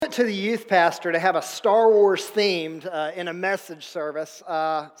went to the youth pastor to have a Star Wars themed in a message service.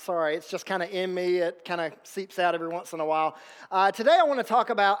 Sorry, it's just kind of in me. It kind of seeps out every once in a while. Today I want to talk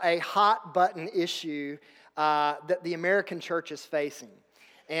about a hot button issue that the American church is facing.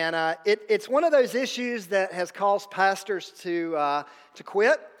 And it's one of those issues that has caused pastors to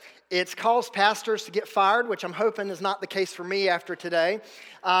quit. It's caused pastors to get fired, which I'm hoping is not the case for me after today.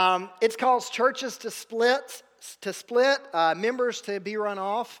 It's caused churches to split, members to be run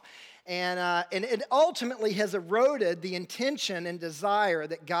off, and it ultimately has eroded the intention and desire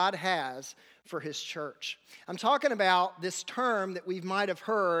that God has for His church. I'm talking about this term that we might have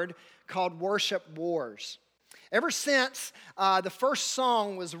heard called worship wars. Ever since the first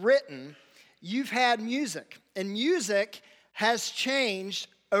song was written, you've had music, and music has changed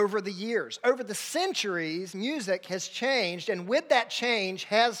over the years. Over the centuries, music has changed, and with that change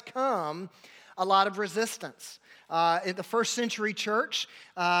has come a lot of resistance. In the first century church,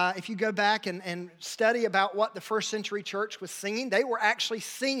 if you go back and study about what the first century church was singing, they were actually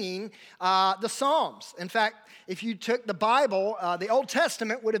singing the Psalms. In fact, if you took the Bible, the Old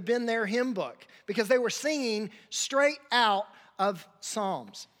Testament would have been their hymn book because they were singing straight out of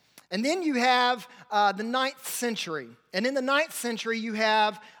Psalms. And then you have the 9th century. And in the 9th century, you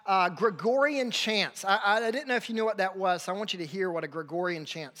have Gregorian chants. I didn't know if you knew what that was, so I want you to hear what a Gregorian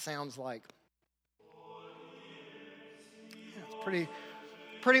chant sounds like.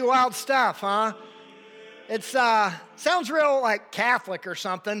 Pretty wild stuff, huh? It sounds real like Catholic or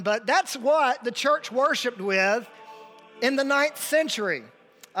something, but that's what the church worshiped with in the 9th century.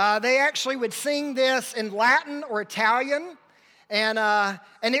 They actually would sing this in Latin or Italian, and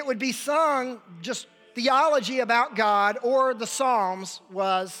it would be sung just theology about God, or the Psalms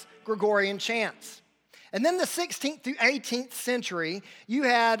was Gregorian chants. And then the 16th through 18th century, you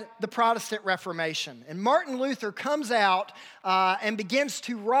had the Protestant Reformation. And Martin Luther comes out and begins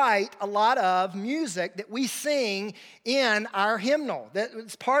to write a lot of music that we sing in our hymnal.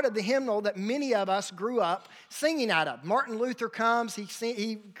 It's part of the hymnal that many of us grew up singing out of. Martin Luther comes,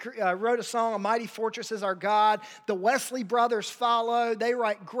 he wrote a song, "A Mighty Fortress is Our God." The Wesley brothers follow. They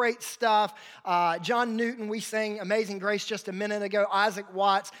write great stuff. John Newton, we sang "Amazing Grace" just a minute ago. Isaac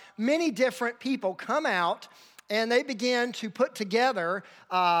Watts. Many different people come out and they began to put together,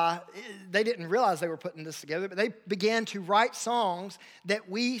 they didn't realize they were putting this together, but they began to write songs that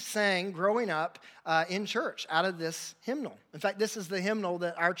we sang growing up in church out of this hymnal. In fact, this is the hymnal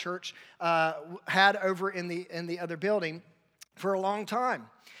that our church had over in the other building for a long time.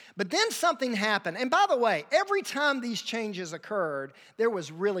 But then something happened. And by the way, every time these changes occurred, there was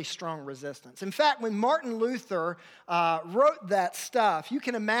really strong resistance. In fact, when Martin Luther wrote that stuff, you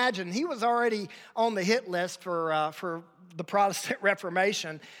can imagine he was already on the hit list for the Protestant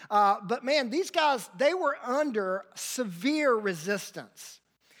Reformation. But man, these guys, they were under severe resistance.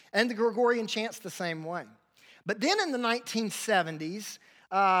 And the Gregorian chants the same way. But then in the 1970s,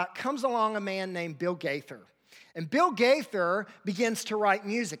 comes along a man named Bill Gaither. And Bill Gaither begins to write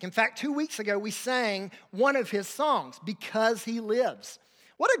music. In fact, 2 weeks ago, we sang one of his songs, "Because He Lives."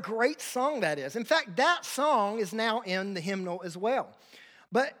 What a great song that is. In fact, that song is now in the hymnal as well.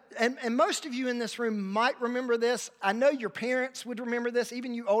 But, and most of you in this room might remember this. I know your parents would remember this.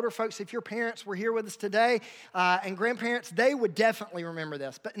 Even you older folks, if your parents were here with us today, and grandparents, they would definitely remember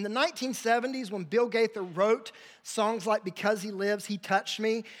this. But in the 1970s, when Bill Gaither wrote songs like "Because He Lives," "He Touched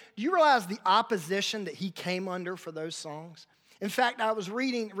Me," do you realize the opposition that he came under for those songs? In fact, I was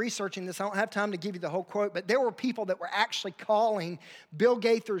researching this. I don't have time to give you the whole quote, but there were people that were actually calling Bill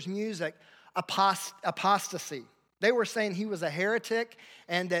Gaither's music apostasy. They were saying he was a heretic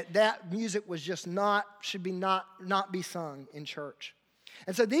and that music was just should not be sung in church.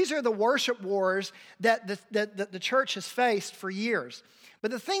 And so these are the worship wars that the church has faced for years.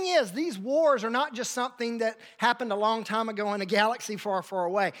 But the thing is, these wars are not just something that happened a long time ago in a galaxy far, far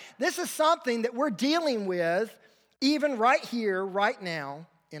away. This is something that we're dealing with even right here, right now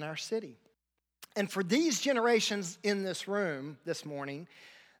in our city. And for these generations in this room this morning,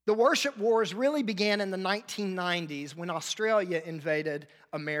 the worship wars really began in the 1990s when Australia invaded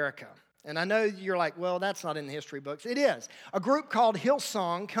America. And I know you're like, well, that's not in the history books. It is. A group called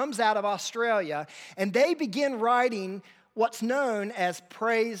Hillsong comes out of Australia, and they begin writing what's known as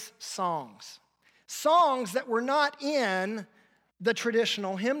praise songs. Songs that were not in the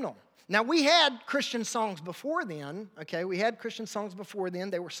traditional hymnal. Now, we had Christian songs before then, okay? We had Christian songs before then.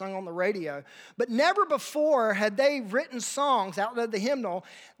 They were sung on the radio. But never before had they written songs out of the hymnal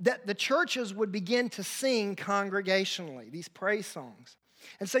that the churches would begin to sing congregationally, these praise songs.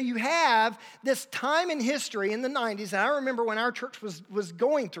 And so you have this time in history in the 90s, and I remember when our church was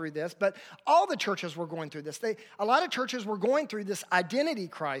going through this, but all the churches were going through this. A lot of churches were going through this identity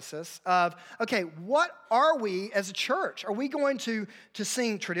crisis of, okay, what are we as a church? Are we going to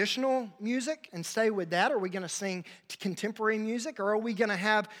sing traditional music and stay with that? Are we going to sing contemporary music? Or are we going to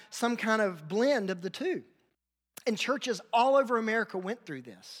have some kind of blend of the two? And churches all over America went through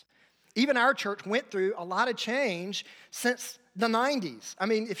this. Even our church went through a lot of change since the 90s. I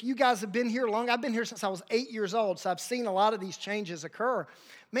mean, if you guys have been here long, I've been here since I was 8 years old, so I've seen a lot of these changes occur.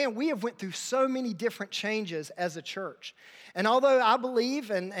 Man, we have went through so many different changes as a church. And although I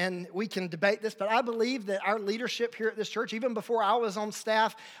believe, and we can debate this, but I believe that our leadership here at this church, even before I was on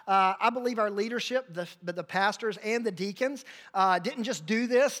staff, I believe our leadership, the pastors and the deacons, didn't just do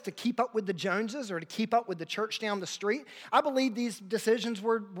this to keep up with the Joneses or to keep up with the church down the street. I believe these decisions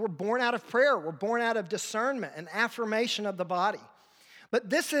were born out of prayer, were born out of discernment and affirmation of the body. But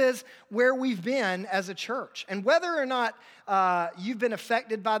this is where we've been as a church. And whether or not you've been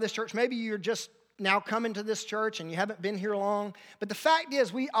affected by this church, maybe you're just now coming to this church and you haven't been here long, but the fact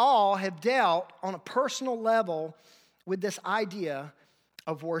is we all have dealt on a personal level with this idea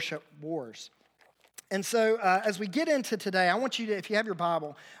of worship wars. And so as we get into today, I want you to, if you have your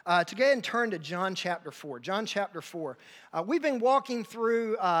Bible, to go ahead and turn to John chapter 4. John chapter 4. We've been walking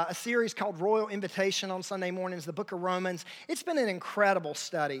through a series called Royal Invitation on Sunday mornings, the book of Romans. It's been an incredible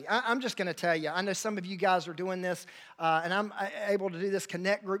study. I'm just going to tell you, I know some of you guys are doing this, and I'm able to do this.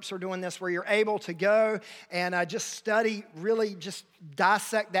 Connect groups are doing this, where you're able to go and just study, really just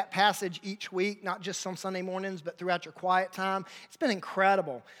dissect that passage each week, not just on Sunday mornings, but throughout your quiet time. It's been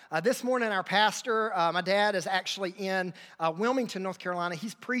incredible. This morning, our pastor, my dad, is actually in Wilmington, North Carolina.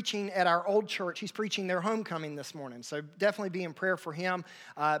 He's preaching at our old church. He's preaching their homecoming this morning, so definitely be in prayer for him.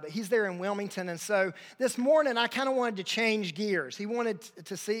 But he's there in Wilmington, and so this morning, I kind of wanted to change gears. He wanted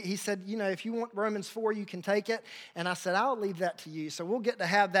to see, he said, you know, if you want Romans 4, you can take it, and I said, I'll leave that to you, so we'll get to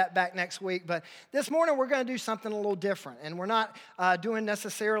have that back next week. But this morning, we're going to do something a little different, and we're not doing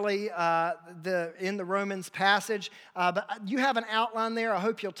necessarily in the Romans passage, but you have an outline there. I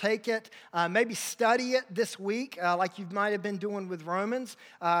hope you'll take it. Maybe study it this week like you might have been doing with Romans.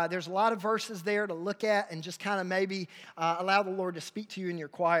 There's a lot of verses there to look at and just kind of maybe allow the Lord to speak to you in your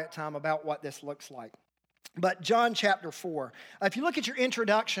quiet time about what this looks like. But John chapter 4, if you look at your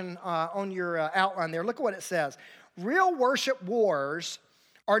introduction on your outline there, look at what it says. Real worship wars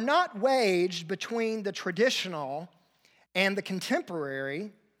are not waged between the traditional and the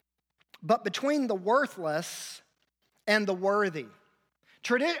contemporary, but between the worthless and the worthy.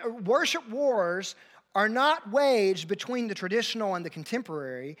 Worship wars are not waged between the traditional and the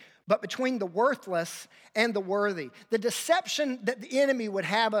contemporary, but between the worthless and the worthy. The deception that the enemy would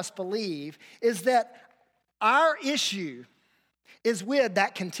have us believe is that our issue is with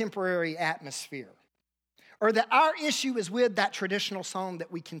that contemporary atmosphere, or that our issue is with that traditional song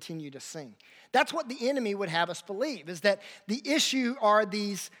that we continue to sing. That's what the enemy would have us believe, is that the issue are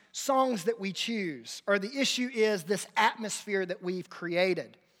these songs that we choose, or the issue is this atmosphere that we've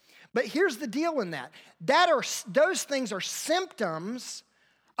created. But here's the deal in that. Those things are symptoms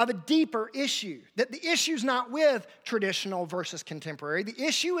of a deeper issue. That the issue's not with traditional versus contemporary. The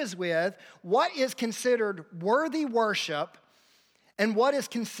issue is with what is considered worthy worship and what is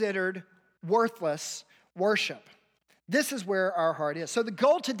considered worthless worship. This is where our heart is. So the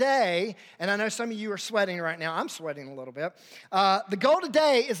goal today, and I know some of you are sweating right now. I'm sweating a little bit. The goal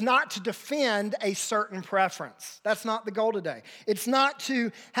today is not to defend a certain preference. That's not the goal today. It's not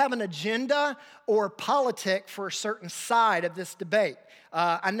to have an agenda or politic for a certain side of this debate.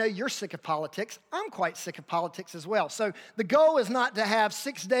 I know you're sick of politics. I'm quite sick of politics as well. So the goal is not to have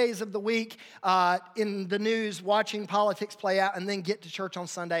 6 days of the week in the news watching politics play out and then get to church on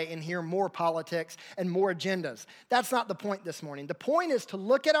Sunday and hear more politics and more agendas. That's not the point this morning. The point is to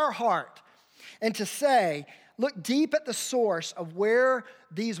look at our heart and to say, look deep at the source of where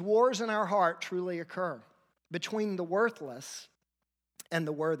these wars in our heart truly occur, between the worthless and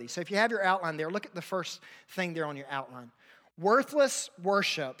the worthy. So if you have your outline there, look at the first thing there on your outline. Worthless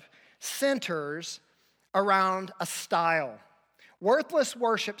worship centers around a style. Worthless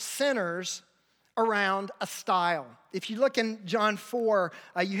worship centers around a style. If you look in John 4,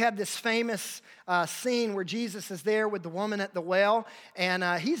 you have this famous scene where Jesus is there with the woman at the well, and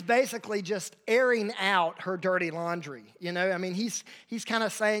he's basically just airing out her dirty laundry. You know, I mean, he's kind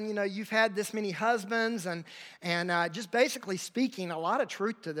of saying, you know, you've had this many husbands, and just basically speaking a lot of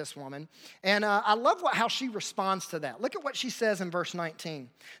truth to this woman. And I love how she responds to that. Look at what she says in verse 19.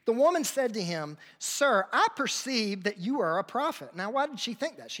 The woman said to him, "Sir, I perceive that you are a prophet." Now, why did she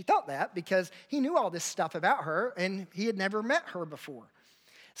think that? She thought that because he knew all this stuff about her, and he had never met her before.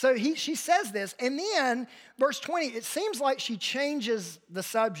 So she says this, and then verse 20, it seems like she changes the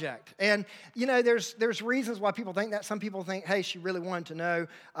subject. And, there's reasons why people think that. Some people think, hey, she really wanted to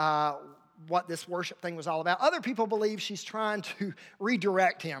know what this worship thing was all about. Other people believe she's trying to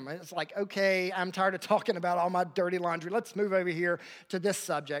redirect him. And it's like, okay, I'm tired of talking about all my dirty laundry. Let's move over here to this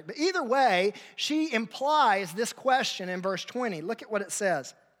subject. But either way, she implies this question in verse 20. Look at what it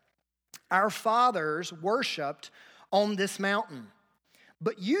says. Our fathers worshiped on this mountain.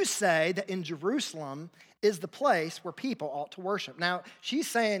 But you say that in Jerusalem is the place where people ought to worship. Now, she's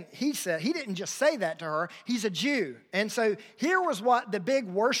saying, he didn't just say that to her, he's a Jew. And so here was what the big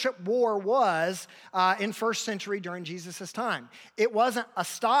worship war was in first century during Jesus' time. It wasn't a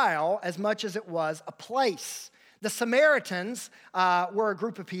style as much as it was a place. The Samaritans were a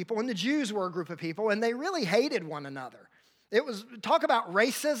group of people, and the Jews were a group of people, and they really hated one another. Talk about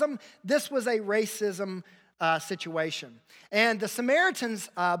racism. This was a racism situation. And the Samaritans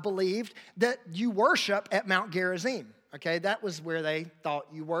believed that you worship at Mount Gerizim. Okay, that was where they thought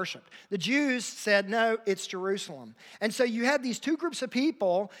you worshiped. The Jews said, no, it's Jerusalem. And so you had these two groups of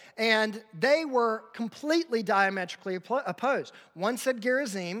people, and they were completely diametrically opposed. One said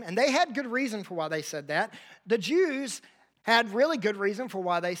Gerizim, and they had good reason for why they said that. The Jews had really good reason for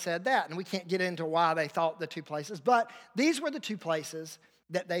why they said that, and we can't get into why they thought the two places, but these were the two places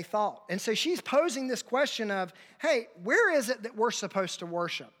that they thought. And so she's posing this question of, hey, where is it that we're supposed to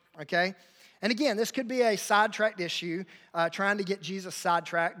worship, okay? And again, this could be a sidetracked issue, trying to get Jesus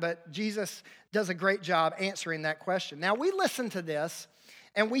sidetracked, but Jesus does a great job answering that question. Now, we listen to this,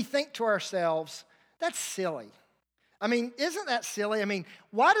 and we think to ourselves, that's silly. I mean, isn't that silly? I mean,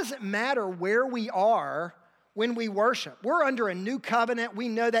 why does it matter where we are when we worship? We're under a new covenant. We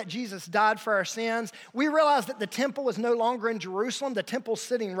know that Jesus died for our sins. We realize that the temple is no longer in Jerusalem. The temple's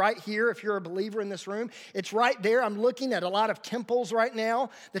sitting right here if you're a believer in this room. It's right there. I'm looking at a lot of temples right now.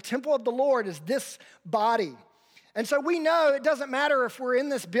 The temple of the Lord is this body. And so we know it doesn't matter if we're in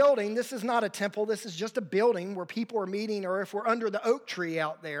this building. This is not a temple. This is just a building where people are meeting, or if we're under the oak tree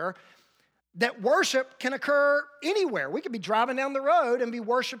out there, that worship can occur anywhere. We could be driving down the road and be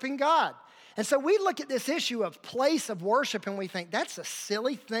worshiping God. And so we look at this issue of place of worship and we think that's a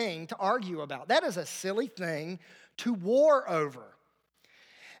silly thing to argue about. That is a silly thing to war over.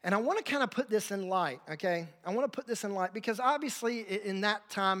 And I want to kind of put this in light, okay? I want to put this in light because obviously in that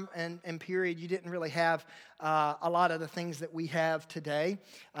time and period, you didn't really have a lot of the things that we have today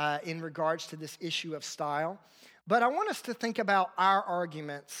in regards to this issue of style. But I want us to think about our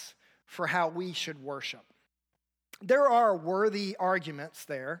arguments for how we should worship. There are worthy arguments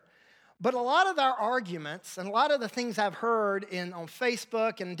there. But a lot of our arguments and a lot of the things I've heard on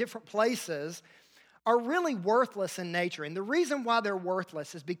Facebook and different places are really worthless in nature. And the reason why they're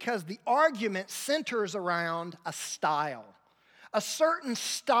worthless is because the argument centers around a style, a certain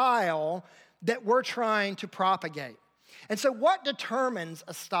style that we're trying to propagate. And so what determines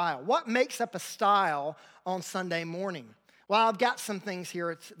a style? What makes up a style on Sunday morning? Well, I've got some things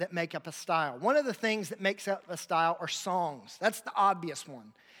here that make up a style. One of the things that makes up a style are songs. That's the obvious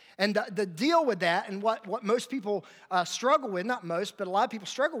one. And the deal with that, and what most people struggle with, not most, but a lot of people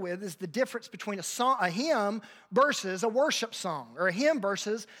struggle with, is the difference between a hymn versus a worship song, or a hymn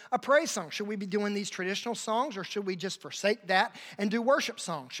versus a praise song. Should we be doing these traditional songs, or should we just forsake that and do worship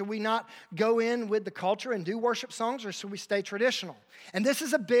songs? Should we not go in with the culture and do worship songs, or should we stay traditional? And this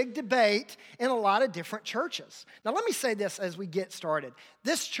is a big debate in a lot of different churches. Now, let me say this as we get started.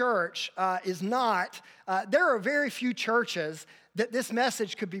 This church is not, there are very few churches that this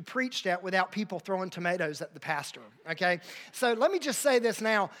message could be preached at without people throwing tomatoes at the pastor, okay? So let me just say this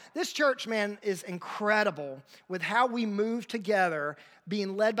now. This church, man, is incredible with how we move together,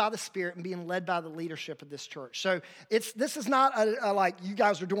 being led by the Spirit and being led by the leadership of this church. So this is not a like, you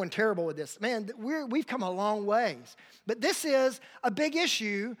guys are doing terrible with this. Man, we've come a long ways. But this is a big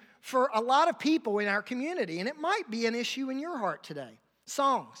issue for a lot of people in our community, and it might be an issue in your heart today.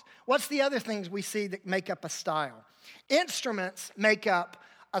 Songs. What's the other things we see that make up a style? Instruments make up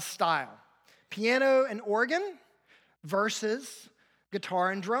a style. Piano and organ versus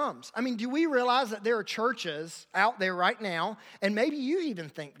guitar and drums. I mean, do we realize that there are churches out there right now, and maybe you even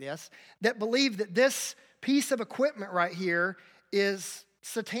think this, that believe that this piece of equipment right here is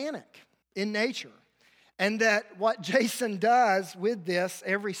satanic in nature, and that what Jason does with this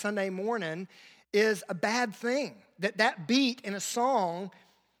every Sunday morning is a bad thing, that beat in a song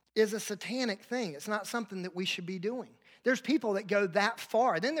is a satanic thing. It's not something that we should be doing. There's people that go that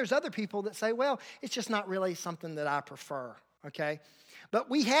far. Then there's other people that say, well, it's just not really something that I prefer, okay? But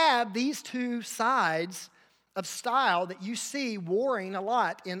we have these two sides of style that you see warring a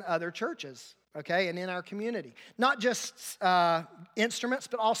lot in other churches. okay, and in our community. Not just instruments,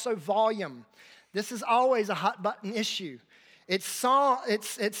 but also volume. This is always a hot button issue. It's soft.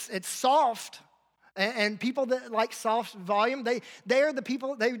 And people that like soft volume, they are the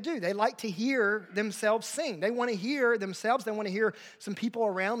people, they like to hear themselves sing. They want to hear themselves. They want to hear some people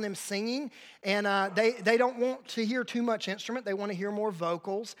around them singing. And they don't want to hear too much instrument. They want to hear more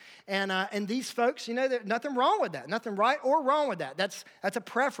vocals. And these folks, there's nothing wrong with that. Nothing right or wrong with that. That's a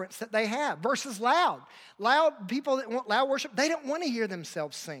preference that they have. Versus loud. Loud people that want loud worship, they don't want to hear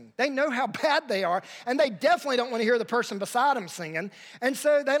themselves sing. They know how bad they are. And they definitely don't want to hear the person beside them singing. And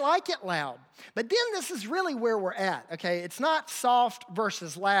so they like it loud. But then this is really where we're at, okay? It's not soft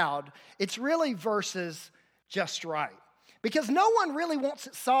versus loud. It's really versus just right. Because no one really wants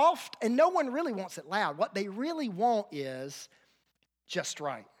it soft and no one really wants it loud. What they really want is just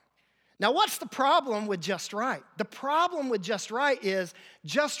right. Now, what's the problem with just right? The problem with just right is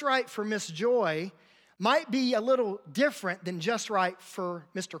just right for Miss Joy might be a little different than just right for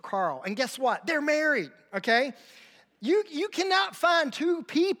Mr. Carl. And guess what? They're married, okay? You cannot find two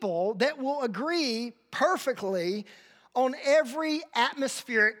people that will agree perfectly on every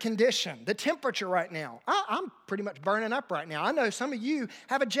atmospheric condition. The temperature right now. I'm pretty much burning up right now. I know some of you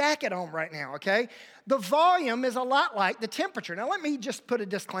have a jacket on right now, okay? The volume is a lot like the temperature. Now, let me just put a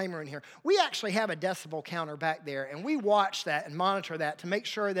disclaimer in here. We actually have a decibel counter back there, and we watch that and monitor that to make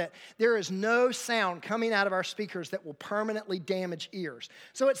sure that there is no sound coming out of our speakers that will permanently damage ears.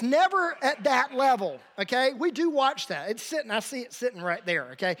 So it's never at that level, okay? We do watch that. It's sitting, I see it sitting right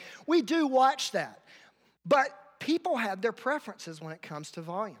there, okay? We do watch that. But people have their preferences when it comes to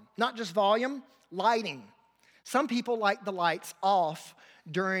volume. Not just volume, lighting. Some people like the lights off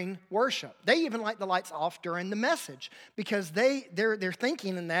during worship. They even like the lights off during the message because they're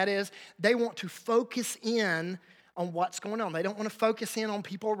thinking, and that is they want to focus in on what's going on. They don't want to focus in on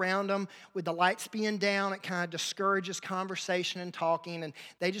people around them. With the lights being down, it kind of discourages conversation and talking, and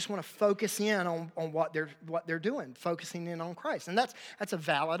they just want to focus in on what they're doing, focusing in on Christ. And that's a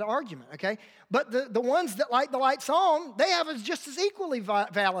valid argument, okay? But the ones that like the lights on, they have just as equally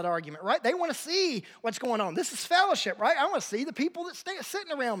valid argument, right? They want to see what's going on. This is fellowship, right? I want to see the people that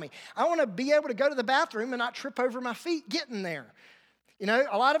sitting around me. I want to be able to go to the bathroom and not trip over my feet getting there.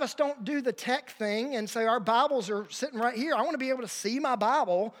 A lot of us don't do the tech thing, and so our Bibles are sitting right here. I want to be able to see my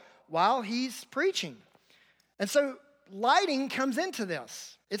Bible while he's preaching. And so lighting comes into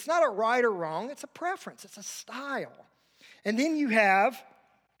this. It's not a right or wrong. It's a preference. It's a style. And then you have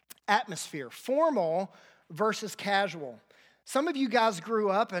atmosphere, formal versus casual. Some of you guys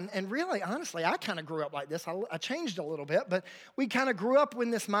grew up, and really, honestly, I kind of grew up like this. I changed a little bit, but we kind of grew up with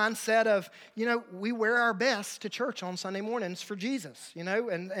this mindset of, we wear our best to church on Sunday mornings for Jesus,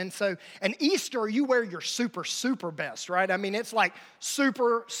 and Easter, you wear your super, super best, right? I mean, it's like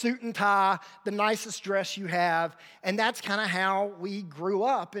super suit and tie, the nicest dress you have, and that's kind of how we grew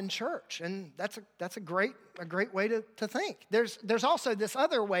up in church, and that's a great way to think. There's also this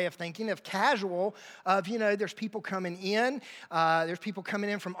other way of thinking of casual, of, there's people coming in, there's people coming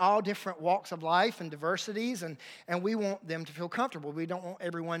in from all different walks of life and diversities, and we want them to feel comfortable. We don't want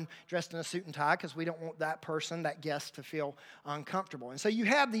everyone dressed in a suit and tie because we don't want that person, that guest, to feel uncomfortable. And so you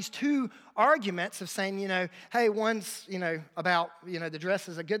have these two arguments of saying, hey, one's, about, the dress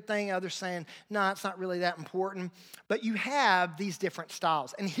is a good thing, others saying, no, it's not really that important. But you have these different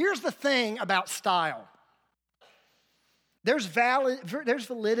styles. And here's the thing about style. There's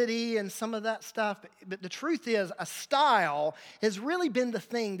validity in some of that stuff, but the truth is a style has really been the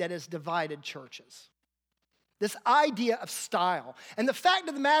thing that has divided churches. This idea of style. And the fact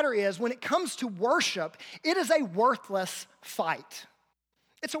of the matter is, when it comes to worship, it is a worthless fight.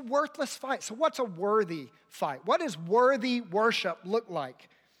 It's a worthless fight. So what's a worthy fight? What does worthy worship look like?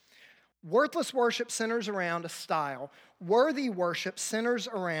 Worthless worship centers around a style. Worthy worship centers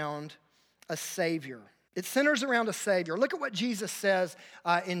around a Savior. It centers around a Savior. Look at what Jesus says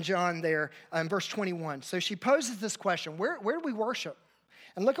in John there in verse 21. So she poses this question, where do we worship?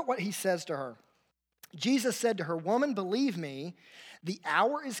 And look at what he says to her. Jesus said to her, "Woman, believe me, the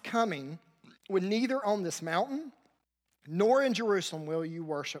hour is coming when neither on this mountain nor in Jerusalem will you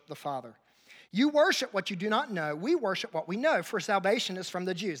worship the Father. You worship what you do not know. We worship what we know, for salvation is from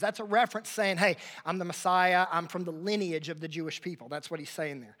the Jews." That's a reference saying, hey, I'm the Messiah. I'm from the lineage of the Jewish people. That's what he's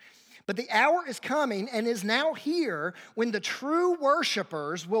saying there. But the hour is coming and is now here when the true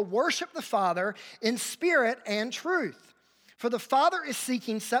worshipers will worship the Father in spirit and truth. For the Father is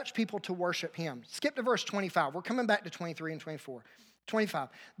seeking such people to worship him. Skip to verse 25. We're coming back to 23 and 24. 25.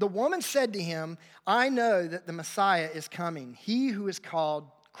 The woman said to him, "I know that the Messiah is coming, he who is called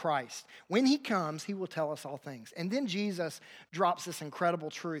Christ. When he comes, he will tell us all things. And then Jesus drops this incredible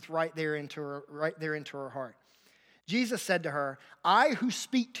truth right there into her heart. Jesus said to her, I who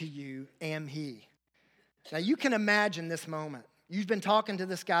speak to you am he. Now you can imagine this moment. You've been talking to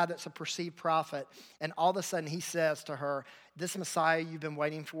this guy that's a perceived prophet, and all of a sudden he says to her, this Messiah you've been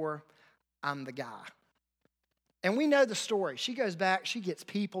waiting for, I'm the guy. And we know the story. She goes back, she gets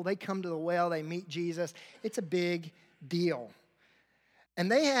people, they come to the well, they meet Jesus. It's a big deal. And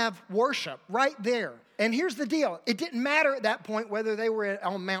they have worship right there. And here's the deal. It didn't matter at that point whether they were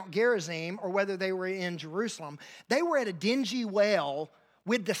on Mount Gerizim or whether they were in Jerusalem. They were at a dingy well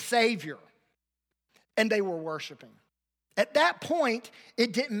with the Savior, and they were worshiping. At that point,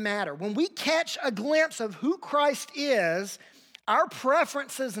 it didn't matter. When we catch a glimpse of who Christ is, our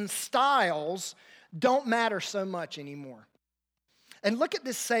preferences and styles don't matter so much anymore. And look at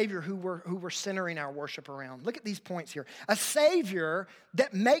this Savior who we're centering our worship around. Look at these points here. A Savior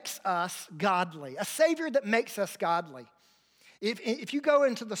that makes us godly. A Savior that makes us godly. If you go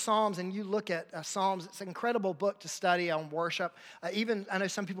into the Psalms and you look at Psalms, it's an incredible book to study on worship. Even, I know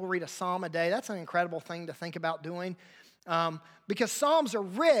some people read a psalm a day. That's an incredible thing to think about doing. Because Psalms are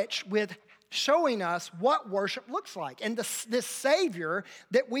rich with showing us what worship looks like and this Savior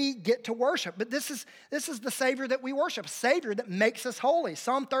that we get to worship. But this is the Savior that we worship, a Savior that makes us holy.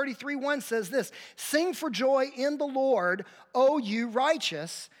 Psalm 33:1 says this, sing for joy in the Lord, O you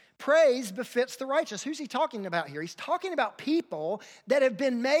righteous. Praise befits the righteous. Who's he talking about here? He's talking about people that have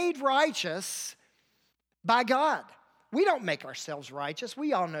been made righteous by God. We don't make ourselves righteous.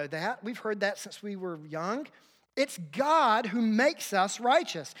 We all know that. We've heard that since we were young. It's God who makes us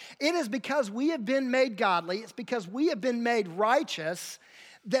righteous. It is because we have been made godly, it's because we have been made righteous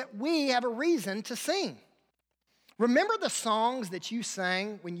that we have a reason to sing. Remember the songs that you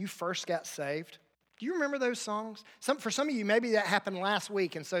sang when you first got saved? Do you remember those songs? For some of you, maybe that happened last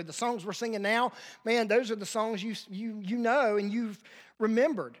week, and so the songs we're singing now, man, those are the songs you know and you've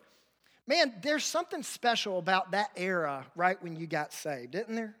remembered. Man, there's something special about that era right when you got saved,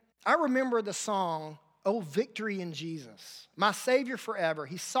 isn't there? I remember the song, Oh, victory in Jesus, my Savior forever.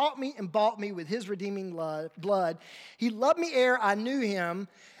 He sought me and bought me with his redeeming blood. He loved me ere I knew him,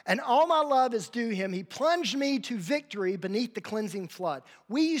 and all my love is due him. He plunged me to victory beneath the cleansing flood.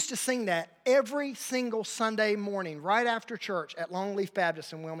 We used to sing that every single Sunday morning, right after church at Longleaf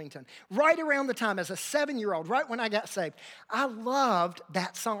Baptist in Wilmington, right around the time as a 7-year-old, right when I got saved. I loved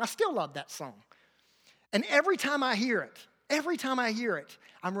that song. I still love that song. And every time I hear it,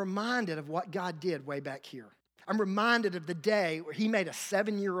 I'm reminded of what God did way back here. I'm reminded of the day where he made a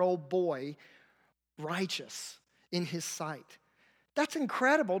 7-year-old boy righteous in his sight. That's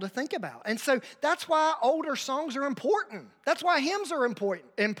incredible to think about. And so that's why older songs are important. That's why hymns are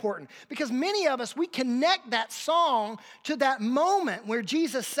important. Because many of us, we connect that song to that moment where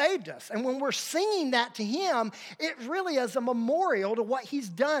Jesus saved us. And when we're singing that to him, it really is a memorial to what he's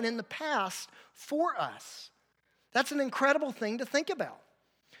done in the past for us. That's an incredible thing to think about.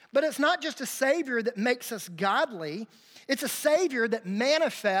 But it's not just a Savior that makes us godly. It's a Savior that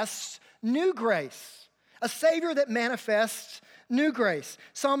manifests new grace. A Savior that manifests new grace.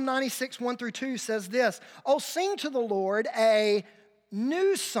 Psalm 96, 1-2 says this, oh, sing to the Lord a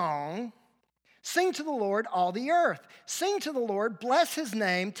new song. Sing to the Lord, all the earth. Sing to the Lord, bless his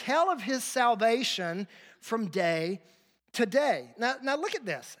name. Tell of his salvation from day to day. Now look at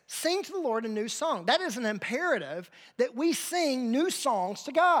this. Sing to the Lord a new song. That is an imperative that we sing new songs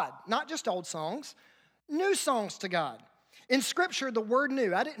to God. Not just old songs, new songs to God. In Scripture, the word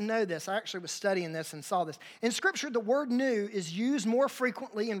new, I didn't know this. I actually was studying this and saw this. In Scripture, the word new is used more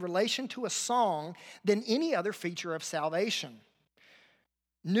frequently in relation to a song than any other feature of salvation.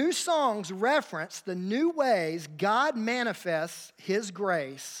 New songs reference the new ways God manifests his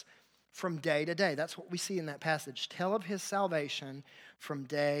grace from day to day. That's what we see in that passage. Tell of his salvation from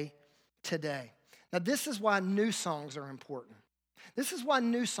day to day. Now, this is why new songs are important. This is why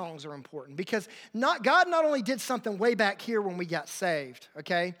new songs are important, because God not only did something way back here when we got saved,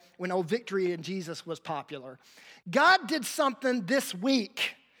 okay, when Old Victory in Jesus was popular. God did something this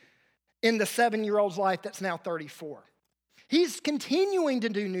week in the 7-year-old's life that's now 34. He's continuing to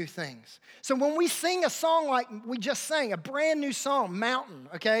do new things. So when we sing a song like we just sang, a brand new song, Mountain,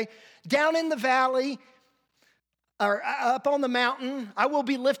 okay? Down in the valley, or up on the mountain, I will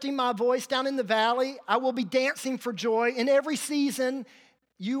be lifting my voice. Down in the valley, I will be dancing for joy. In every season,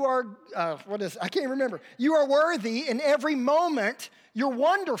 you are, I can't remember. You are worthy. In every moment, you're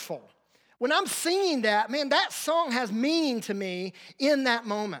wonderful. When I'm singing that, man, that song has meaning to me in that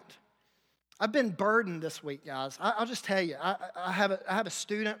moment. I've been burdened this week, guys. I'll just tell you, I have a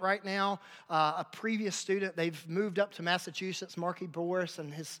student right now, a previous student. They've moved up to Massachusetts, Marky Boris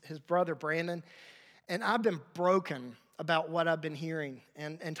and his brother Brandon. And I've been broken about what I've been hearing.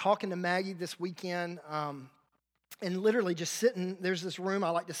 And talking to Maggie this weekend, and literally just sitting, there's this room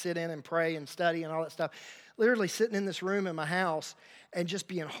I like to sit in and pray and study and all that stuff. Literally sitting in this room in my house and just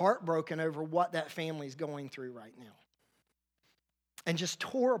being heartbroken over what that family's going through right now. And just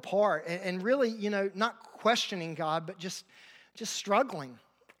tore apart and really, not questioning God, but just struggling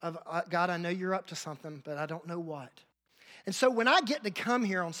of, God, I know you're up to something, but I don't know what. And so when I get to come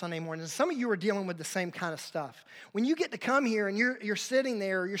here on Sunday mornings, some of you are dealing with the same kind of stuff. When you get to come here and you're sitting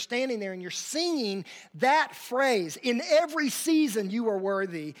there or you're standing there and you're singing that phrase, in every season you are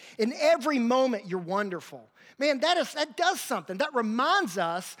worthy, in every moment you're wonderful. Man, that does something. That reminds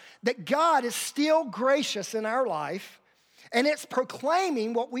us that God is still gracious in our life. And it's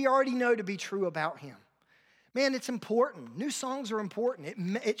proclaiming what we already know to be true about him. Man, it's important. New songs are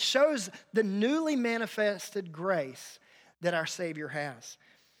important. It shows the newly manifested grace that our Savior has.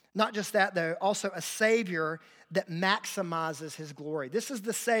 Not just that, though, also a Savior that maximizes his glory. This is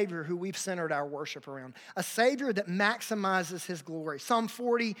the Savior who we've centered our worship around. A Savior that maximizes his glory. Psalm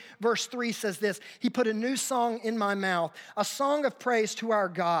 40, verse 3 says this, he put a new song in my mouth, a song of praise to our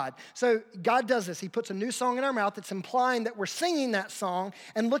God. So God does this. He puts a new song in our mouth. It's implying that we're singing that song.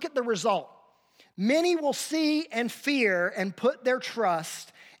 And look at the result. Many will see and fear and put their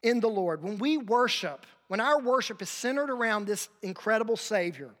trust in the Lord. When we worship, when our worship is centered around this incredible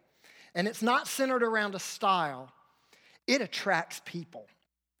Savior, and it's not centered around a style, it attracts people.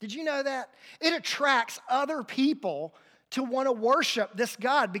 Did you know that? It attracts other people to want to worship this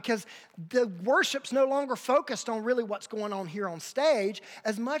God because the worship's no longer focused on really what's going on here on stage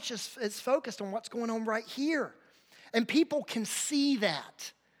as much as it's focused on what's going on right here. And people can see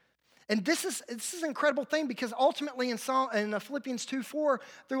that. And this is an incredible thing because ultimately in Philippians 2:4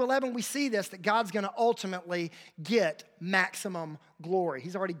 through 11, we see this, that God's going to ultimately get maximum glory.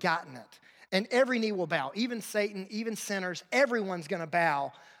 He's already gotten it. And every knee will bow, even Satan, even sinners, everyone's going to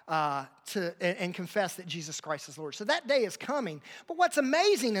bow and confess that Jesus Christ is Lord. So that day is coming. But what's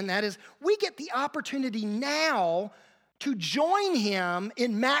amazing in that is we get the opportunity now to join him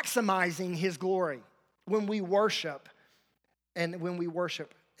in maximizing his glory when we worship and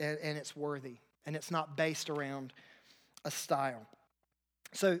it's worthy, and it's not based around a style.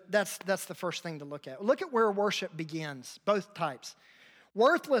 So that's the first thing to look at. Look at where worship begins, both types.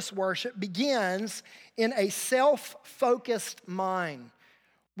 Worthless worship begins in a self-focused mind.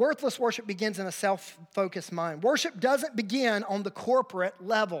 Worthless worship begins in a self-focused mind. Worship doesn't begin on the corporate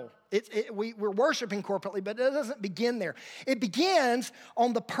level. We're worshiping corporately, but it doesn't begin there. It begins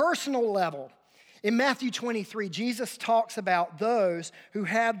on the personal level. In Matthew 23, Jesus talks about those who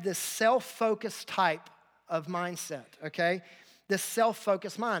have this self-focused type of mindset, okay? This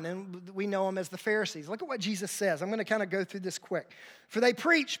self-focused mind, and we know them as the Pharisees. Look at what Jesus says. I'm going to kind of go through this quick. For they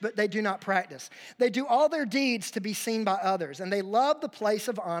preach, but they do not practice. They do all their deeds to be seen by others, and they love the place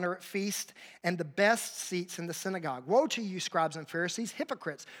of honor at feast and the best seats in the synagogue. Woe to you, scribes and Pharisees,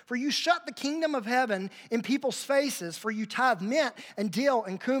 hypocrites, for you shut the kingdom of heaven in people's faces, for you tithe mint and dill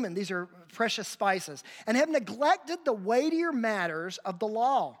and cumin, these are precious spices, and have neglected the weightier matters of the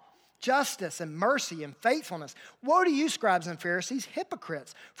law, justice and mercy and faithfulness. Woe to you, scribes and Pharisees,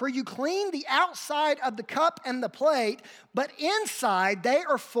 hypocrites, for you clean the outside of the cup and the plate, but inside they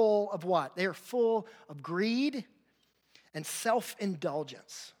are full of what? They are full of greed and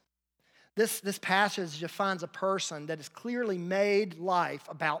self-indulgence. This passage defines a person that has clearly made life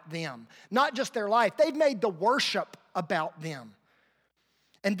about them. Not just their life, they've made the worship about them.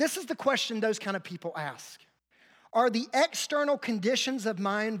 And this is the question those kind of people ask. Are the external conditions of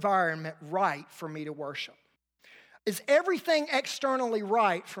my environment right for me to worship? Is everything externally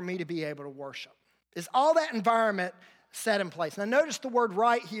right for me to be able to worship? Is all that environment set in place? Now notice the word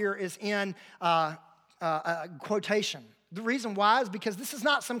right here is in quotation. The reason why is because this is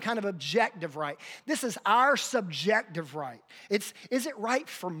not some kind of objective right. This is our subjective right. Is it right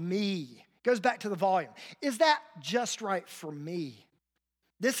for me? Goes back to the volume. Is that just right for me?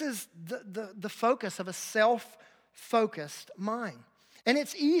 This is the focus of a self-focused mind. And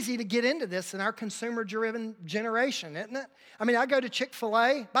it's easy to get into this in our consumer-driven generation, isn't it? I mean, I go to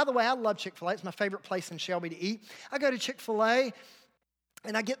Chick-fil-A. By the way, I love Chick-fil-A. It's my favorite place in Shelby to eat. I go to Chick-fil-A,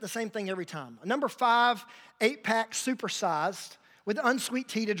 and I get the same thing every time. A number 5, 8-pack, supersized, with unsweet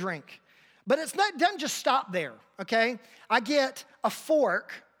tea to drink. But it doesn't just stop there, okay? I get a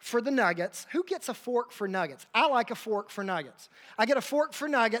fork for the nuggets. Who gets a fork for nuggets? I like a fork for nuggets. I get a fork for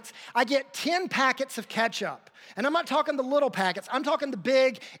nuggets. I get 10 packets of ketchup. And I'm not talking the little packets. I'm talking the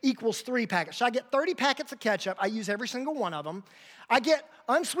big equals 3 packets. So I get 30 packets of ketchup. I use every single one of them. I get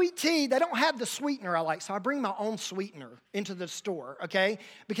unsweet tea. They don't have the sweetener I like, so I bring my own sweetener into the store, okay?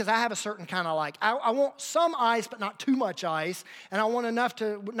 Because I have a certain kind I like. I want some ice, but not too much ice, and I want enough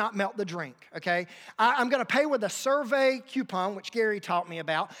to not melt the drink, okay? I'm going to pay with a survey coupon, which Gary taught me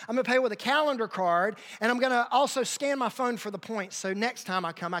about. I'm going to pay with a calendar card, and I'm going to also scan my phone for the points, so next time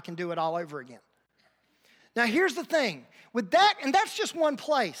I come, I can do it all over again. Now, here's the thing. With that, and that's just one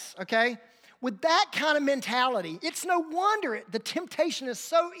place, okay? With that kind of mentality, it's no wonder the temptation is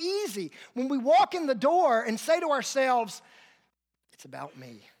so easy when we walk in the door and say to ourselves, it's about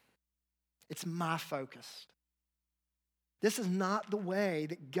me. It's my focus. This is not the way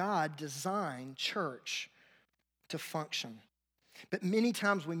that God designed church to function. But many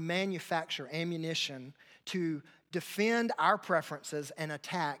times we manufacture ammunition to defend our preferences and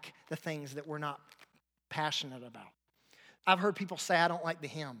attack the things that we're not passionate about. I've heard people say, I don't like the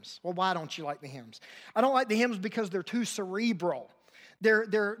hymns. Well, why don't you like the hymns? I don't like the hymns because they're too cerebral.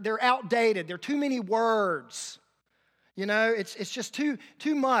 They're outdated. There are too many words. You know, it's just too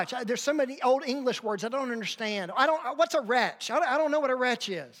much. There's so many old English words I don't understand. What's a wretch? I don't know what a wretch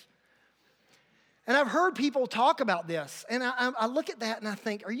is. And I've heard people talk about this, and I look at that and I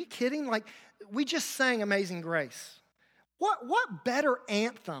think, are you kidding? Like, we just sang Amazing Grace. What better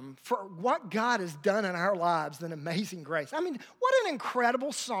anthem for what God has done in our lives than Amazing Grace? I mean, what an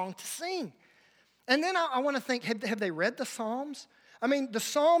incredible song to sing. And then I want to think, have they read the Psalms? I mean, the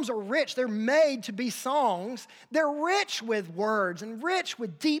Psalms are rich. They're made to be songs. They're rich with words and rich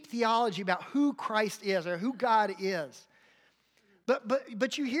with deep theology about who Christ is or who God is.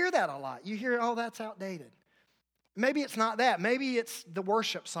 But you hear that a lot. You hear, oh, that's outdated. Maybe it's not that. Maybe it's the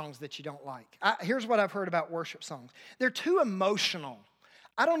worship songs that you don't like. Here's what I've heard about worship songs. They're too emotional.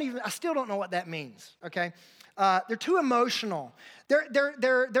 I still don't know what that means, okay? They're too emotional.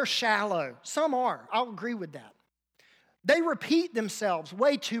 They're shallow. Some are. I'll agree with that. They repeat themselves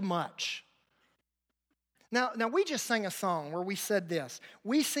way too much. Now we just sang a song where we said this.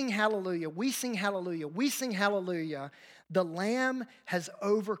 We sing hallelujah, we sing hallelujah, we sing hallelujah. The Lamb has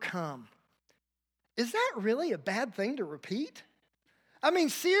overcome. Is that really a bad thing to repeat? I mean,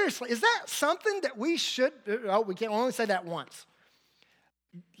 seriously, is that something that we should, we can only say that once.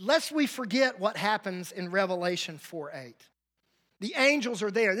 Lest we forget what happens in Revelation 4:8. The angels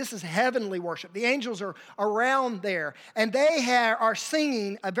are there. This is heavenly worship. The angels are around there, and they are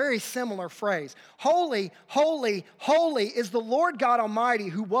singing a very similar phrase. Holy, holy, holy is the Lord God Almighty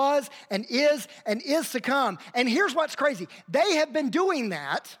who was and is to come. And here's what's crazy. They have been doing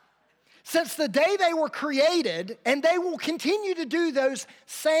that since the day they were created, and they will continue to do those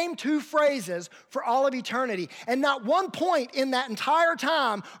same two phrases for all of eternity. And not one point in that entire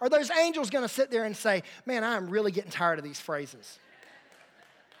time are those angels going to sit there and say, man, I'm really getting tired of these phrases.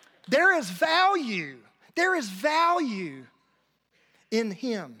 There is value. There is value in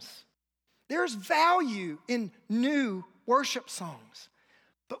hymns. There's value in new worship songs.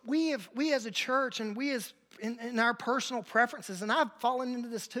 But we as a church and we as in our personal preferences, and I've fallen into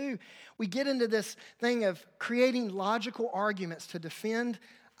this too, we get into this thing of creating logical arguments to defend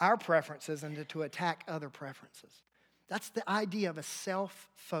our preferences and to attack other preferences. That's the idea of a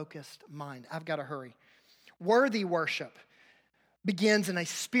self-focused mind. I've got to hurry. Worthy worship begins in a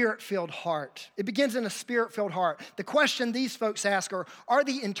spirit-filled heart. It begins in a spirit-filled heart. The question these folks ask are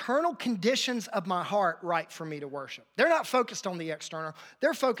the internal conditions of my heart right for me to worship? They're not focused on the external.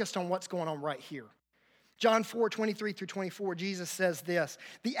 They're focused on what's going on right here. John 4:23-24, Jesus says this,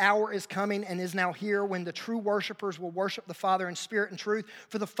 the hour is coming and is now here when the true worshipers will worship the Father in spirit and truth,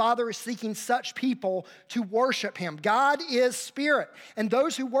 for the Father is seeking such people to worship him. God is spirit, and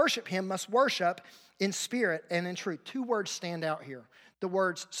those who worship him must worship in spirit and in truth. Two words stand out here, the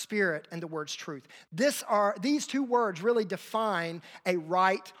words spirit and the words truth. These two words really define a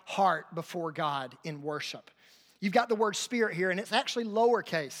right heart before God in worship. You've got the word spirit here, and it's actually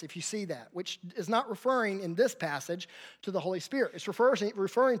lowercase, if you see that, which is not referring in this passage to the Holy Spirit. It's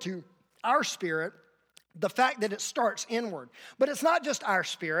referring to our spirit, the fact that it starts inward. But it's not just our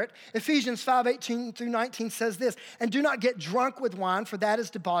spirit. Ephesians 5:18-19 says this, and do not get drunk with wine, for that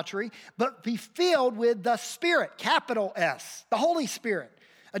is debauchery, but be filled with the Spirit, capital S, the Holy Spirit,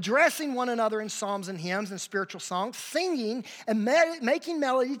 addressing one another in psalms and hymns and spiritual songs, singing and making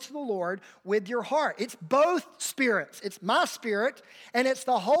melody to the Lord with your heart. It's both spirits. It's my spirit and it's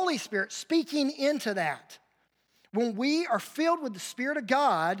the Holy Spirit speaking into that. When we are filled with the Spirit of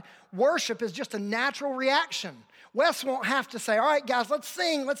God, worship is just a natural reaction. Wes won't have to say, all right, guys, let's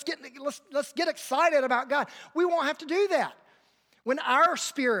sing. Let's get excited about God. We won't have to do that. When our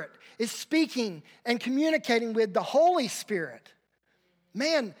spirit is speaking and communicating with the Holy Spirit,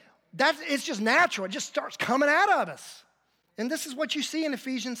 man, it's just natural. It just starts coming out of us. And this is what you see in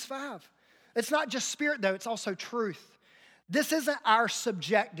Ephesians 5. It's not just spirit, though. It's also truth. This isn't our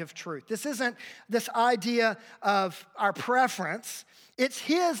subjective truth. This isn't this idea of our preference. It's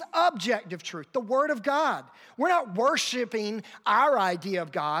His objective truth, the Word of God. We're not worshiping our idea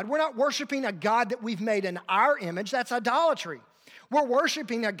of God. We're not worshiping a God that we've made in our image. That's idolatry. We're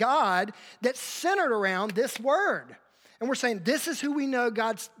worshiping a God that's centered around this Word. And we're saying, this is who we know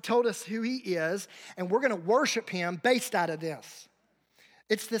God's told us who He is, and we're going to worship Him based out of this.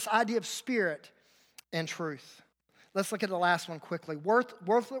 It's this idea of spirit and truth. Let's look at the last one quickly.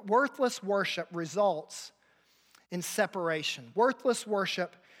 Worthless worship results in separation. Worthless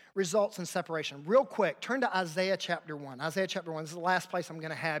worship results in separation. Real quick, turn to Isaiah chapter 1. Isaiah chapter 1, this is the last place I'm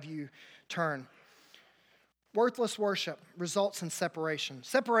going to have you turn. Worthless worship results in separation.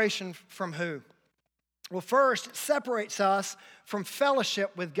 Separation from who? Well, first, it separates us from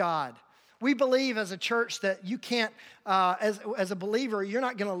fellowship with God. We believe as a church that you can't, as a believer, you're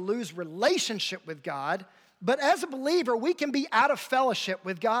not going to lose relationship with God. But as a believer, we can be out of fellowship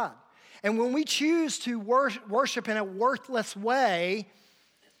with God. And when we choose to worship in a worthless way,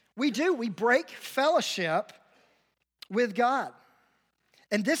 we break fellowship with God.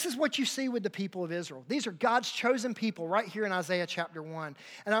 And this is what you see with the people of Israel. These are God's chosen people right here in Isaiah chapter 1.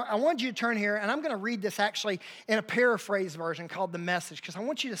 And I want you to turn here, and I'm going to read this actually in a paraphrase version called The Message, because I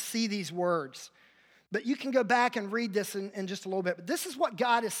want you to see these words. But you can go back and read this in just a little bit. But this is what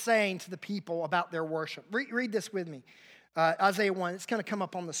God is saying to the people about their worship. Read this with me. Isaiah 1, it's going to come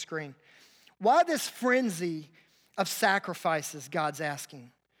up on the screen. Why this frenzy of sacrifices, God's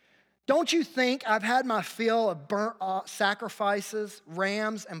asking? Don't you think I've had my fill of burnt sacrifices,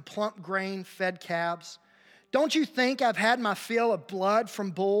 rams, and plump grain-fed calves? Don't you think I've had my fill of blood from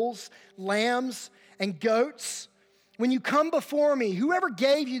bulls, lambs, and goats? When you come before me, whoever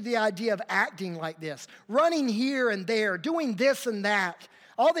gave you the idea of acting like this, running here and there, doing this and that,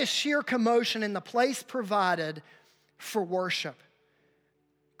 all this sheer commotion in the place provided for worship?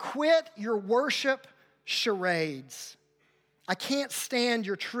 Quit your worship charades. I can't stand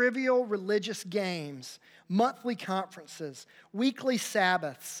your trivial religious games, monthly conferences, weekly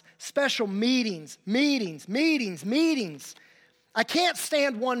Sabbaths, special meetings. I can't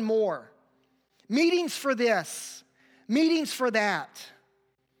stand one more. Meetings for this, meetings for that.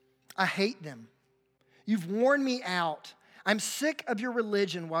 I hate them. You've worn me out. I'm sick of your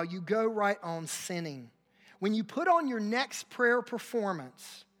religion while you go right on sinning. When you put on your next prayer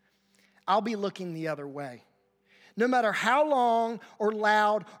performance, I'll be looking the other way. No matter how long or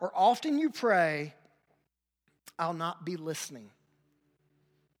loud or often you pray, I'll not be listening.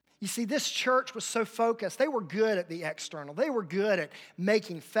 You see, this church was so focused. They were good at the external. They were good at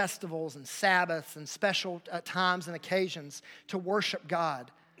making festivals and Sabbaths and special times and occasions to worship God.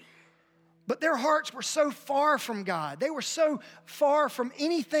 But their hearts were so far from God. They were so far from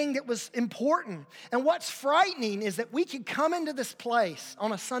anything that was important. And what's frightening is that we could come into this place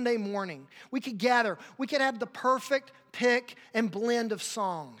on a Sunday morning. We could gather. We could have the perfect pick and blend of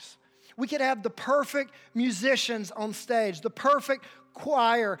songs. We could have the perfect musicians on stage, the perfect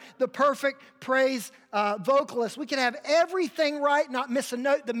choir, the perfect praise vocalist. We could have everything right, not miss a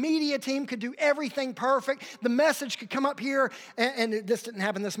note. The media team could do everything perfect. The message could come up here, and this didn't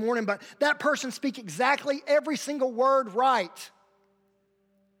happen this morning, but that person speak exactly every single word right.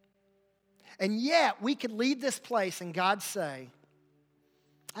 And yet, we could leave this place and God say,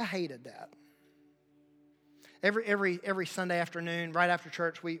 I hated that. Every Sunday afternoon, right after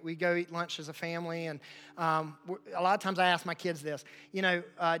church, we go eat lunch as a family, and a lot of times I ask my kids this,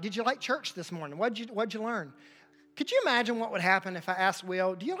 did you like church this morning? What'd you learn? Could you imagine what would happen if I asked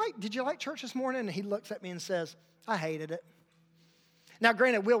Will, did you like church this morning? And he looks at me and says, I hated it. Now,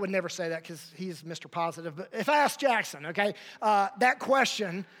 granted, Will would never say that because he's Mr. Positive, but if I asked Jackson, that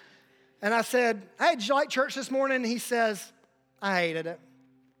question, and I said, hey, did you like church this morning? And he says, I hated it.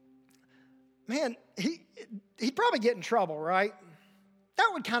 Man, he'd probably get in trouble, right? That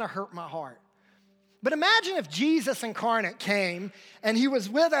would kind of hurt my heart. But imagine if Jesus incarnate came and he was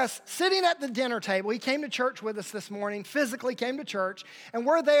with us sitting at the dinner table. He came to church with us this morning, physically came to church, and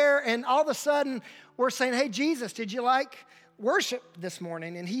we're there, and all of a sudden we're saying, hey, Jesus, did you like worship this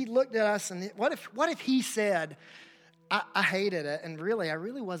morning? And he looked at us, and what if he said, I hated it, and I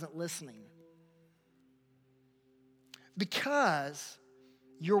really wasn't listening? Because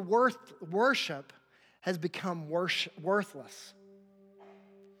your worship has become worthless.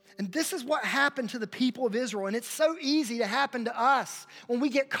 And this is what happened to the people of Israel. And it's so easy to happen to us when we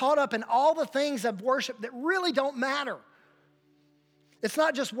get caught up in all the things of worship that really don't matter. It's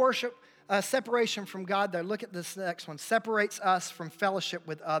not just worship, separation from God, though. Look at this next one. Separates us from fellowship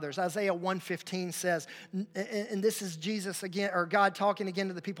with others. Isaiah 1:15 says, and this is Jesus again, or God talking again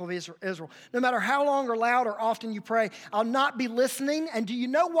to the people of Israel. No matter how long or loud or often you pray, I'll not be listening. And do you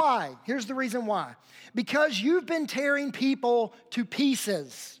know why? Here's the reason why. Because you've been tearing people to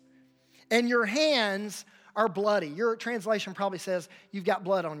pieces, and your hands are bloody. Your translation probably says you've got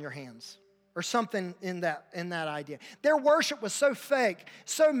blood on your hands, or something in that idea. Their worship was so fake,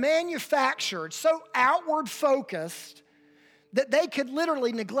 so manufactured, so outward focused that they could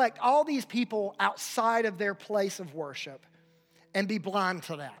literally neglect all these people outside of their place of worship and be blind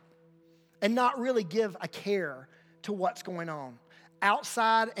to that and not really give a care to what's going on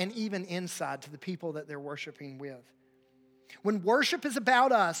outside and even inside to the people that they're worshiping with. When worship is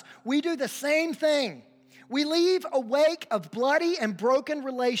about us, we do the same thing. We leave a wake of bloody and broken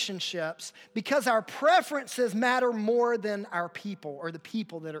relationships because our preferences matter more than our people or the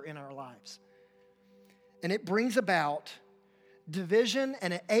people that are in our lives. And it brings about division,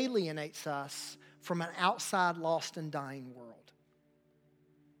 and it alienates us from an outside lost and dying world.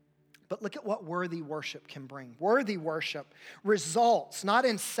 But look at what worthy worship can bring. Worthy worship results not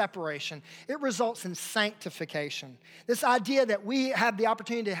in separation, it results in sanctification. This idea that we have the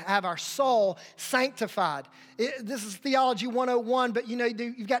opportunity to have our soul sanctified. This is Theology 101, but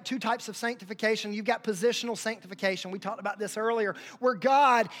you've got two types of sanctification. You've got positional sanctification. We talked about this earlier, where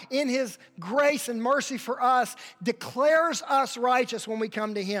God, in His grace and mercy for us, declares us righteous when we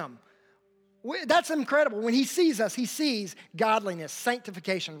come to Him. That's incredible. When He sees us, He sees godliness,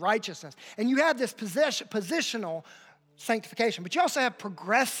 sanctification, righteousness. And you have this positional sanctification, but you also have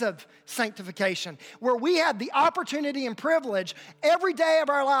progressive sanctification, where we have the opportunity and privilege every day of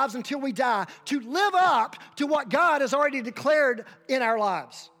our lives until we die to live up to what God has already declared in our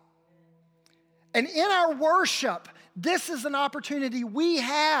lives. And in our worship, this is an opportunity we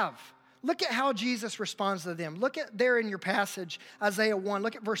have. Look at how Jesus responds to them. Look at there in your passage, Isaiah 1.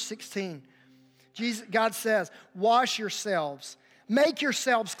 Look at verse 16. God says, wash yourselves, make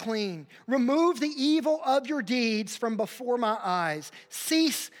yourselves clean, remove the evil of your deeds from before my eyes,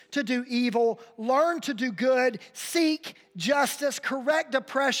 cease to do evil, learn to do good, seek justice, correct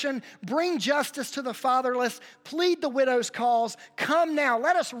oppression, bring justice to the fatherless, plead the widow's cause. Come now,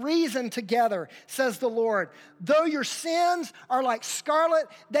 let us reason together, says the Lord. Though your sins are like scarlet,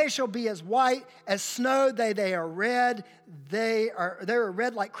 they shall be as white as snow. They are red. They are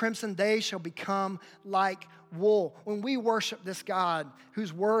red like crimson. They shall become like wool. When we worship this God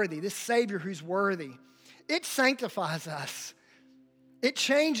who's worthy, this Savior who's worthy, it sanctifies us. It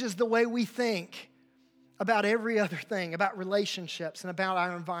changes the way we think about every other thing, about relationships and about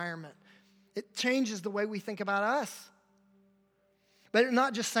our environment. It changes the way we think about us. But it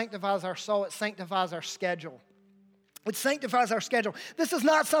not just sanctifies our soul, it sanctifies our schedule. It sanctifies our schedule. This is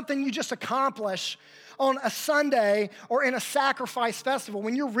not something you just accomplish on a Sunday or in a sacrifice festival.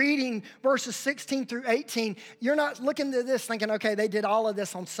 When you're reading verses 16 through 18, you're not looking at this thinking, okay, they did all of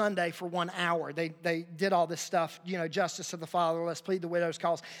this on Sunday for 1 hour. They did all this stuff, justice to the fatherless, plead the widow's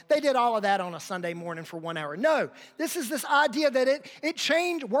cause. They did all of that on a Sunday morning for 1 hour. No, this is this idea that it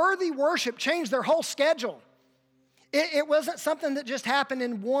changed, worthy worship changed their whole schedule. It wasn't something that just happened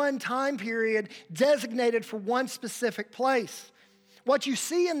in one time period designated for one specific place. What you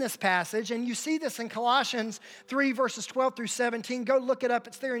see in this passage, and you see this in Colossians 3, verses 12 through 17, go look it up.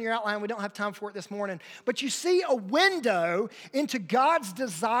 It's there in your outline. We don't have time for it this morning. But you see a window into God's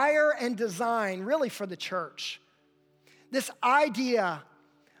desire and design, really, for the church. This idea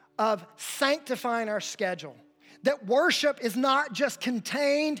of sanctifying our schedule. That worship is not just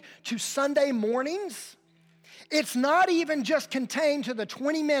contained to Sunday mornings. It's not even just contained to the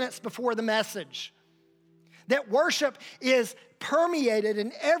 20 minutes before the message. That worship is permeated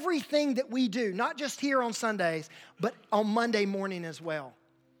in everything that we do, not just here on Sundays, but on Monday morning as well.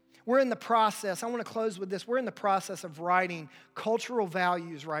 We're in the process, I want to close with this, we're in the process of writing cultural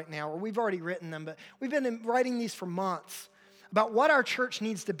values right now, or we've already written them, but we've been writing these for months about what our church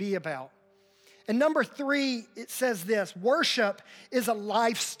needs to be about. And number 3, it says this: worship is a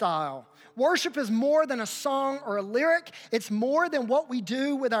lifestyle. Worship is more than a song or a lyric. It's more than what we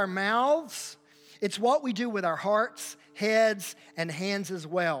do with our mouths. It's what we do with our hearts, heads, and hands as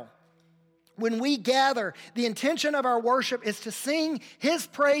well. When we gather, the intention of our worship is to sing His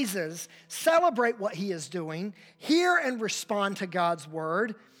praises, celebrate what He is doing, hear and respond to God's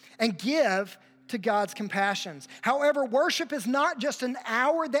word, and give to God's compassions. However, worship is not just an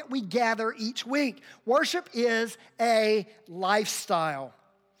hour that we gather each week. Worship is a lifestyle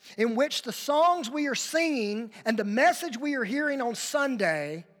in which the songs we are singing and the message we are hearing on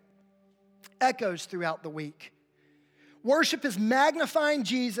Sunday echoes throughout the week. Worship is magnifying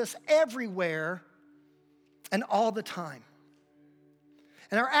Jesus everywhere and all the time.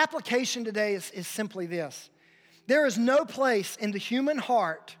 And our application today is simply this. There is no place in the human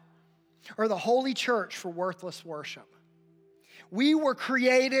heart or the holy church for worthless worship. We were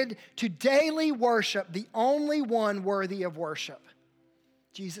created to daily worship the only one worthy of worship,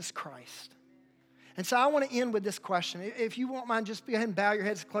 Jesus Christ. And so I want to end with this question. If you won't mind, just go ahead and bow your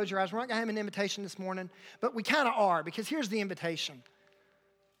heads and close your eyes. We're not going to have an invitation this morning, but we kind of are, because here's the invitation.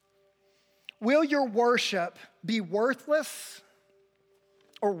 Will your worship be worthless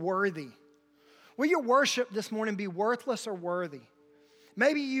or worthy? Will your worship this morning be worthless or worthy?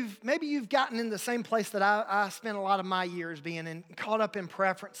 Maybe you've gotten in the same place that I spent a lot of my years being in, caught up in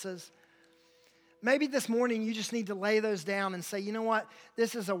preferences. Maybe this morning you just need to lay those down and say, you know what?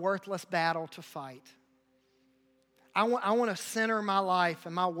 This is a worthless battle to fight. I want to center my life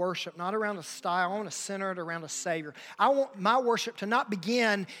and my worship not around a style. I want to center it around a Savior. I want my worship to not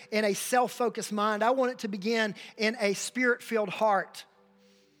begin in a self-focused mind. I want it to begin in a Spirit-filled heart.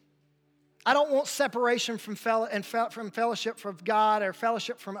 I don't want separation from fellowship from God or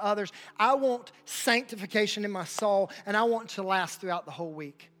fellowship from others. I want sanctification in my soul, and I want it to last throughout the whole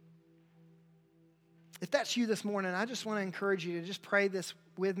week. If that's you this morning, I just want to encourage you to just pray this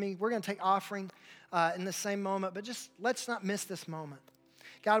with me. We're going to take offering in the same moment, but just let's not miss this moment.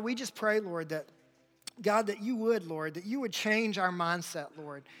 God, we just pray, Lord, that you would change our mindset,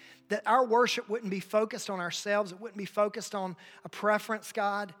 Lord, that our worship wouldn't be focused on ourselves. It wouldn't be focused on a preference,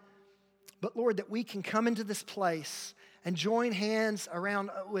 God. But Lord, that we can come into this place and join hands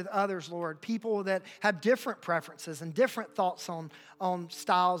around with others, Lord, people that have different preferences and different thoughts on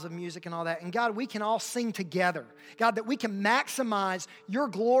styles of music and all that. And God, we can all sing together. God, that we can maximize your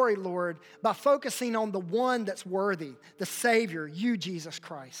glory, Lord, by focusing on the one that's worthy, the Savior, you, Jesus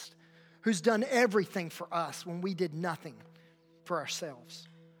Christ, who's done everything for us when we did nothing for ourselves.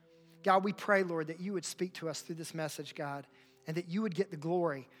 God, we pray, Lord, that you would speak to us through this message, God, and that you would get the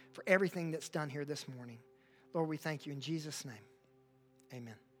glory for everything that's done here this morning. Lord, we thank you in Jesus' name.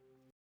 Amen.